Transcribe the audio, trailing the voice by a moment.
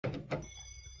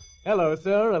Hello,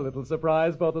 sir. A little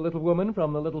surprise for the little woman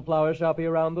from the little flower shoppe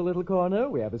around the little corner.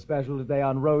 We have a special today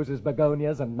on roses,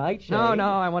 begonias, and nightshade. No,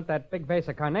 I want that big vase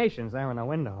of carnations there in the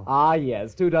window. Ah,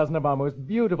 yes. 24 of our most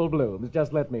beautiful blooms.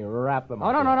 Just let me wrap them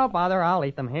up. Oh, no, bother. I'll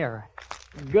eat them here.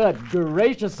 Good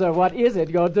gracious, sir. What is it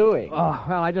you're doing? Oh,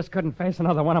 well, I just couldn't face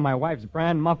another one of my wife's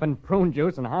brand muffin, prune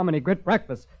juice, and hominy grit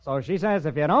breakfasts. So she says,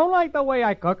 if you don't like the way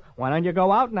I cook, why don't you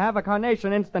go out and have a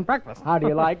Carnation instant breakfast? How do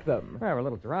you like them? They're a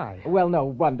little dry. Well, no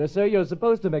wonder, sir. You're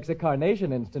supposed to mix a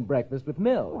Carnation instant breakfast with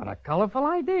milk. What a colorful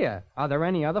idea. Are there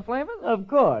any other flavors? Of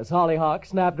course. Hollyhock,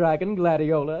 snapdragon,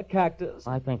 gladiola, cactus.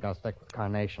 I think I'll stick with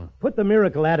Carnation. Put the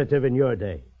miracle additive in your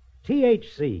day.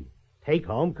 THC. Take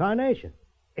home Carnation.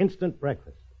 Instant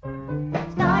breakfast.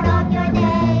 Start off your day